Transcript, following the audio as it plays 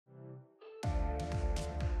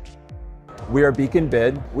We are Beacon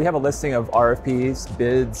Bid. We have a listing of RFPs,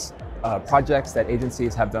 bids, projects that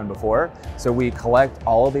agencies have done before. So we collect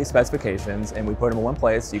all of these specifications and we put them in one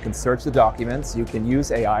place. You can search the documents. You can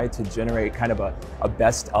use AI to generate kind of a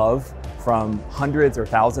best of from hundreds or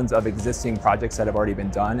thousands of existing projects that have already been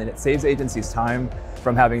done. And it saves agencies time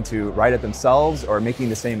from having to write it themselves or making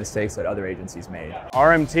the same mistakes that other agencies made.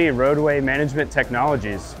 RMT, Roadway Management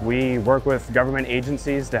Technologies. We work with government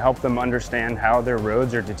agencies to help them understand how their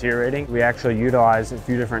roads are deteriorating. We actually utilize a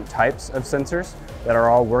few different types of sensors that are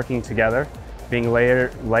all working together, being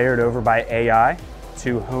layered over by AI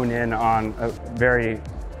to hone in on a very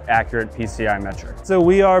accurate PCI metric. So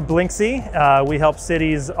we are Blyncsy. We help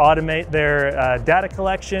cities automate their data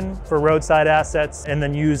collection for roadside assets and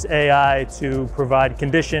then use AI to provide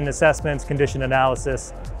condition assessments, condition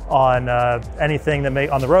analysis on anything that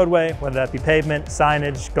on the roadway, whether that be pavement,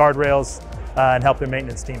 signage, guardrails, and help their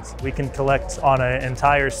maintenance teams. We can collect on an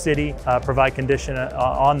entire city, provide condition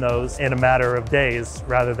on those in a matter of days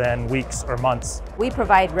rather than weeks or months. We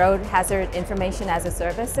provide road hazard information as a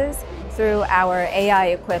services through our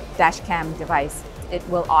AI-equipped dashcam device. It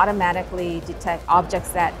will automatically detect objects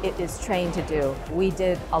that it is trained to do. We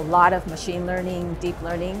did a lot of machine learning, deep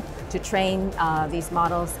learning to train these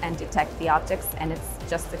models and detect the objects, and it's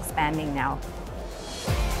just expanding now.